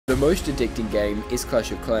The most addicting game is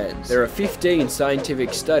Clash of Clans. There are 15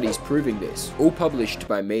 scientific studies proving this, all published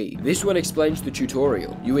by me. This one explains the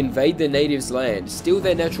tutorial. You invade the natives' land, steal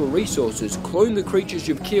their natural resources, clone the creatures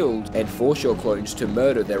you've killed, and force your clones to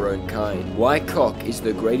murder their own kind. Why Cock is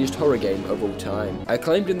the greatest horror game of all time. I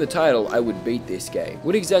claimed in the title I would beat this game.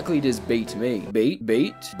 What exactly does beat mean? Beat?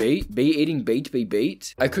 Beat? Beat? Be eating beat be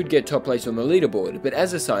beat? I could get top place on the leaderboard, but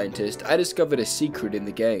as a scientist, I discovered a secret in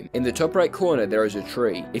the game. In the top right corner there is a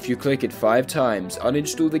tree. If you click it 5 times,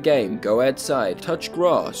 uninstall the game, go outside, touch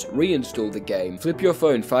grass, reinstall the game, flip your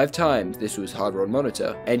phone 5 times, this was hardware on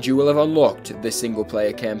monitor, and you will have unlocked the single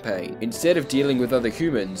player campaign. Instead of dealing with other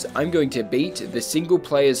humans, I'm going to beat the single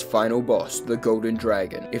player's final boss, the Golden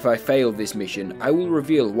Dragon. If I fail this mission, I will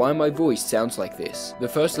reveal why my voice sounds like this. The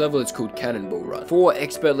first level is called Cannonball Run. 4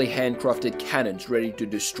 expertly handcrafted cannons ready to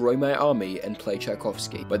destroy my army and play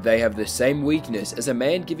Tchaikovsky. But they have the same weakness as a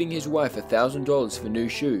man giving his wife $1,000 for new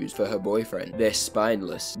shoes for her boyfriend. They're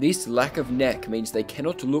spineless. This lack of neck means they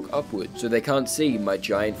cannot look upward, so they can't see my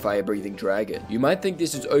giant fire-breathing dragon. You might think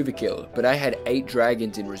this is overkill, but I had 8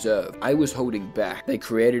 dragons in reserve. I was holding back. They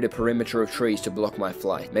created a perimeter of trees to block my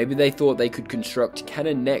flight. Maybe they thought they could construct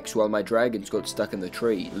cannon necks while my dragons got stuck in the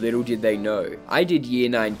tree. Little did they know. I did year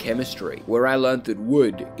 9 chemistry, where I learned that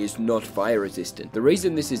wood is not fire resistant. The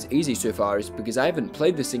reason this is easy so far is because I haven't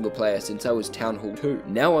played the single player since I was Town Hall 2.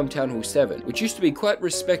 Now I'm Town Hall 7, which used to be quite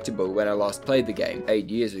respectable when I last played the game 8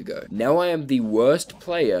 years ago. Now I am the worst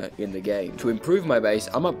player in the game. To improve my base,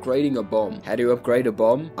 I'm upgrading a bomb. How do you upgrade a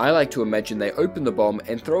bomb? I like to imagine they open the bomb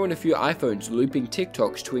and throw in a few iPhones looping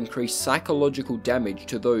TikToks to increase psychological damage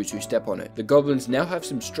to those who step on it. The goblins now have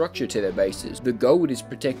some structure to their bases. The gold is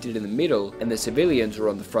protected in the middle and the civilians are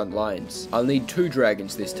on the front lines. I'll need 2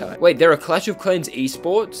 dragons this time. Wait, there are Clash of Clans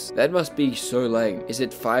esports? That must be so lame. Is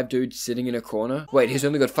it 5 dudes sitting in a corner? Wait, he's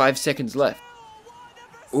only got 5 seconds left.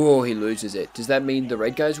 Oh, he loses it. Does that mean the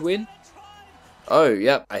red guys win? Oh,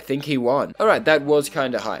 yep, I think he won. Alright, that was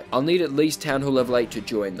kinda hype. I'll need at least Town Hall level 8 to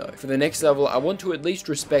join though. For the next level, I want to at least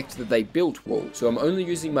respect that they built walls, so I'm only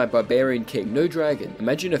using my Barbarian King, no dragon.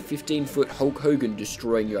 Imagine a 15-foot Hulk Hogan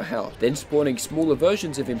destroying your house, then spawning smaller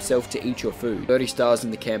versions of himself to eat your food. 30 stars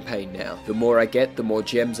in the campaign now. The more I get, the more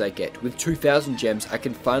gems I get. With 2,000 gems, I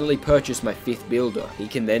can finally purchase my 5th builder. He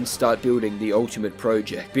can then start building the ultimate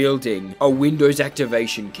project. Building a Windows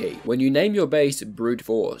activation key. When you name your base Brute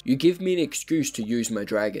Force, you give me an excuse to use my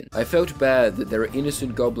dragon. I felt bad that there are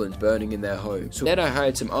innocent goblins burning in their home, so then I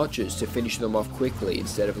hired some archers to finish them off quickly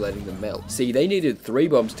instead of letting them melt. See, they needed 3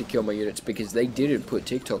 bombs to kill my units because they didn't put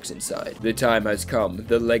TikToks inside. The time has come,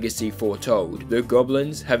 the legacy foretold. The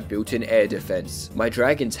goblins have built an air defense. My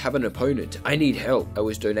dragons have an opponent. I need help. I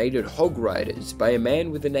was donated hog riders by a man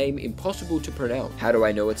with a name impossible to pronounce. How do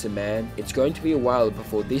I know it's a man? It's going to be a while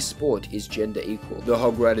before this sport is gender equal. The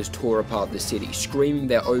hog riders tore apart the city, screaming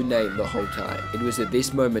their own name the whole time. It was at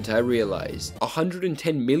this moment I realized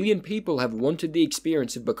 110 million people have wanted the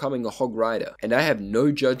experience of becoming a hog rider, and I have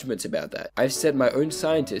no judgments about that. I've set my own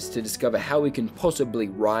scientists to discover how we can possibly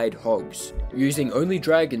ride hogs. Using only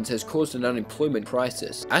dragons has caused an unemployment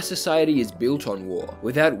crisis. Our society is built on war.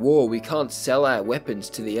 Without war, we can't sell our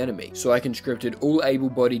weapons to the enemy, so I conscripted all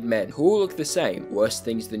able-bodied men who all look the same. Worse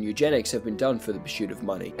things than eugenics have been done for the pursuit of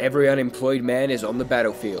money. Every unemployed man is on the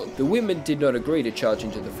battlefield. The women did not agree to charge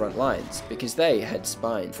into the front lines, because they had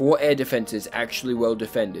spines. 4 air defenses actually well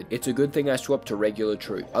defended. It's a good thing I swapped to regular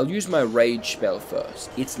troop. I'll use my rage spell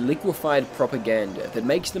first. It's liquefied propaganda that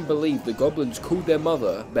makes them believe the goblins called their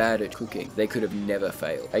mother bad at cooking. They could have never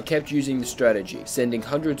failed. I kept using the strategy, sending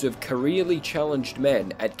hundreds of careerly challenged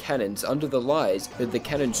men at cannons under the lies that the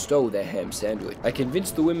cannon stole their ham sandwich. I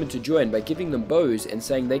convinced the women to join by giving them bows and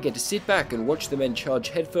saying they get to sit back and watch the men charge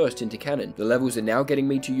headfirst into cannon. The levels are now getting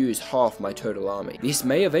me to use half my total army. This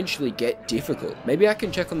may eventually get difficult. Maybe I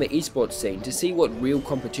can check on the esports scene to see what real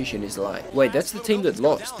competition is like. Wait, that's the team that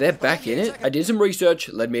lost. They're back in it? I did some research,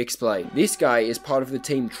 let me explain. This guy is part of the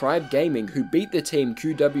team Tribe Gaming who beat the team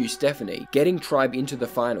QW Stephanie, getting Tribe into the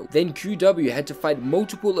final. Then QW had to fight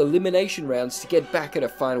multiple elimination rounds to get back at a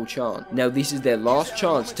final chance. Now this is their last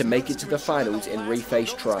chance to make it to the finals and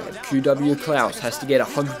reface Tribe. QW Klaus has to get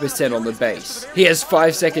 100% on the base. He has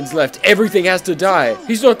 5 seconds left. Everything has to die.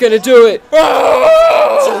 He's not gonna do it.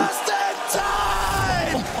 Oh!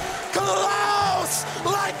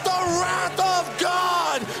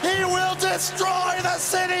 Destroy the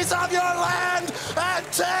cities of your land and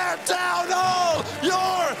tear down all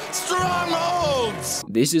your strongholds! rounds!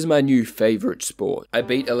 This is my new favorite sport. I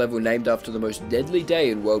beat a level named after the most deadly day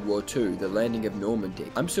in World War II, the landing of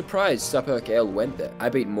Normandy. I'm surprised Sapperk L went there. I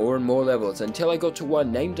beat more and more levels until I got to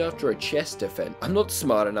one named after a chess defense. I'm not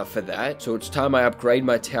smart enough for that, so it's time I upgrade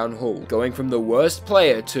my Town Hall, going from the worst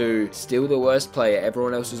player to still the worst player.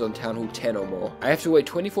 Everyone else is on Town Hall 10 or more. I have to wait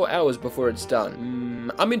 24 hours before it's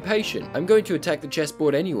done. I'm impatient. I'm going to attack the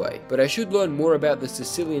chessboard anyway, but I should learn more about the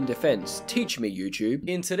Sicilian defense. Teach me, YouTube.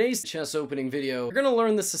 In today's chess opening video, you're gonna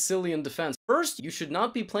learn the Sicilian defense. First, you should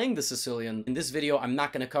not be playing the Sicilian. In this video, I'm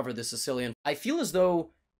not gonna cover the Sicilian. I feel as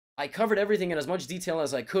though I covered everything in as much detail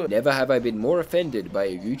as I could. Never have I been more offended by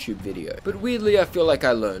a YouTube video. But weirdly, I feel like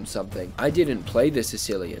I learned something. I didn't play the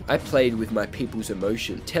Sicilian. I played with my people's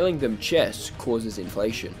emotion. Telling them chess causes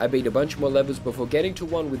inflation. I beat a bunch more levels before getting to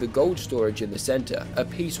one with a gold storage in the center. A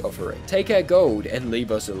peace offering. Take our gold and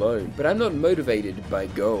leave us alone. But I'm not motivated by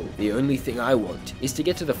gold. The only thing I want is to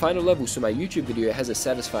get to the final level so my YouTube video has a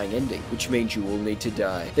satisfying ending, which means you all need to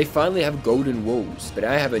die. They finally have golden walls, but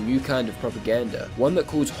I have a new kind of propaganda. One that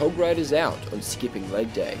calls Hog Riders out on skipping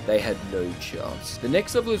leg day. They had no chance. The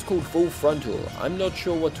next level is called Full Frontal. I'm not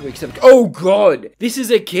sure what to expect. Oh god! This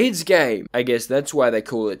is a kid's game! I guess that's why they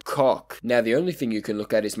call it cock. Now the only thing you can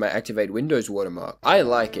look at is my Activate Windows watermark. I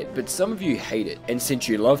like it, but some of you hate it. And since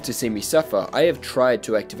you love to see me suffer, I have tried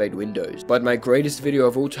to activate Windows. But my greatest video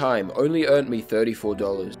of all time only earned me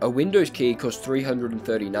 $34. A Windows key costs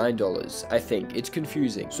 $339. I think. It's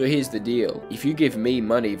confusing. So here's the deal. If you give me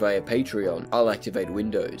money via Patreon, I'll activate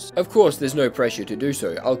Windows. Of course, there's no pressure to do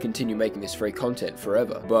so. I'll continue making this free content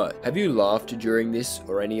forever. But have you laughed during this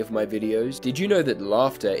or any of my videos? Did you know that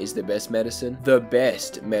laughter is the best medicine? The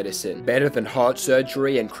best medicine. Better than heart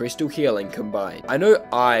surgery and crystal healing combined. I know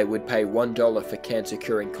I would pay $1 for cancer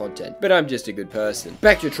curing content, but I'm just a good person.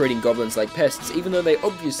 Back to treating goblins like pests, even though they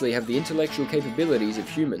obviously have the intellectual capabilities of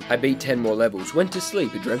humans. I beat 10 more levels, went to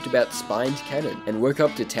sleep, dreamt about spined cannon, and woke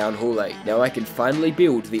up to Town Hall 8. Now I can finally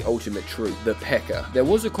build the ultimate troop, the P.E.K.K.A. There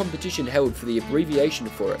was a competition held for the abbreviation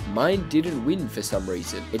for it. Mine didn't win for some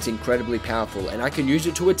reason. It's incredibly powerful and I can use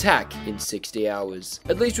it to attack in 60 hours.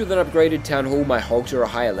 At least with an upgraded Town Hall, my hogs are a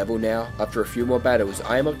higher level now. After a few more battles,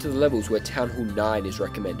 I am up to the levels where Town Hall 9 is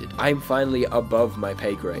recommended. I am finally above my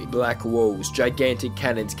pay grade. Black walls, gigantic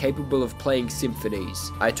cannons capable of playing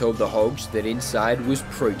symphonies. I told the hogs that inside was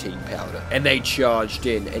protein powder, and they charged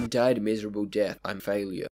in and died a miserable death. I'm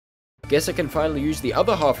failure. Guess I can finally use the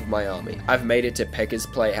other half of my army. I've made it to P.E.K.K.A.'s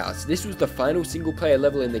Playhouse. This was the final single player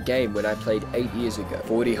level in the game when I played 8 years ago.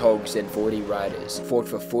 40 hogs and 40 riders. Fought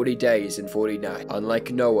for 40 days and 40 nights.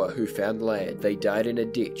 Unlike Noah who found land, they died in a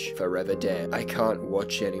ditch. Forever damned. I can't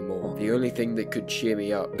watch anymore. The only thing that could cheer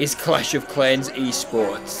me up is Clash of Clans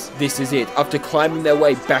esports. This is it. After climbing their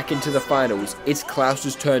way back into the finals, it's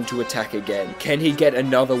Klaus's turn to attack again. Can he get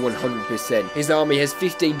another 100%? His army has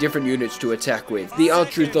 15 different units to attack with. The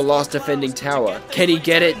archer is the last defending tower. Can he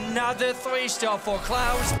get it? Another 3-star for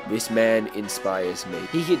Klaus. This man inspires me.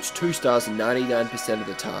 He hits 2 stars 99% of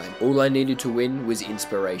the time. All I needed to win was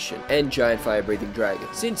inspiration and giant fire breathing dragon.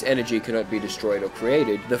 Since energy cannot be destroyed or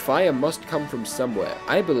created, the fire must come from somewhere.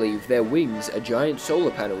 I believe their wings are giant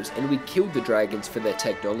solar panels and we killed the dragons for their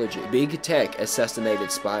technology. Big Tech assassinated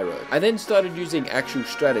Spyro. I then started using actual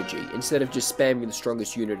strategy instead of just spamming the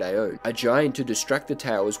strongest unit I own. A giant to distract the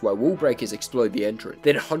towers while wall breakers explode the entrance.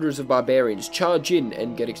 Then hundreds of barbarians charge in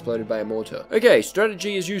and get exploded by a mortar. Okay,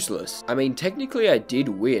 strategy is useless. I mean, technically I did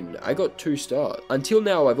win. I got 2 stars. Until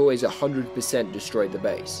now, I've always 100% destroyed the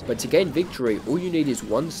base. But to gain victory, all you need is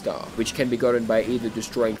 1 star, which can be gotten by either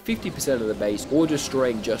destroying 50% of the base or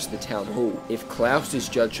destroying just the town hall. If Klaus is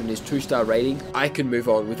judged on his 2-star rating, I can move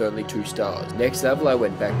on with only 2 stars. Next level, I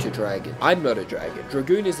went back to dragon. I'm not a dragon.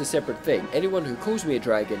 Dragoon is a separate thing. Anyone who calls me a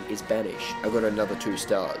dragon is banished. I got another 2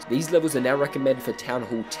 stars. These levels are now recommended for Town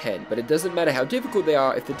Hall 10, but it doesn't matter how difficult they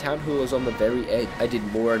are if the Town Hall is on the very edge. I did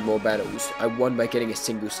more and more battles. I won by getting a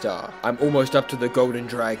single star. I'm almost up to the golden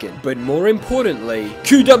dragon. But more importantly,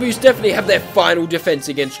 QWs definitely have their final defense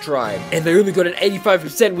against Tribe, and they only got an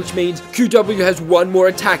 85%, which means QW has 1 more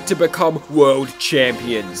attack to become world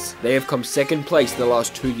champions. They have come 2nd place the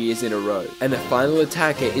last 2 years in a row, and the final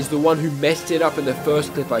attacker is the one who messed it up in the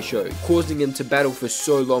first clip I showed, causing him to battle for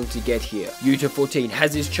so long to get here. Yuta 14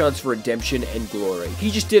 has his chance for redemption and glory.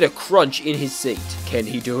 He just did a crunch in his seat. Can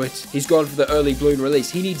he do it? He's gone for the early balloon release.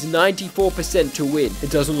 He needs 94% to win.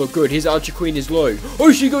 It doesn't look good. His Archer Queen is low.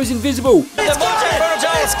 Oh, she goes invisible. He's got it!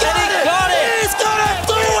 He's got it! He's gonna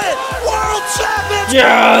do it! World champion!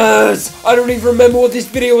 Yes! I don't even remember what this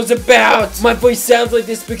video was about. My voice sounds like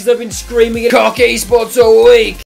this because I've been screaming at Cock Esports all week.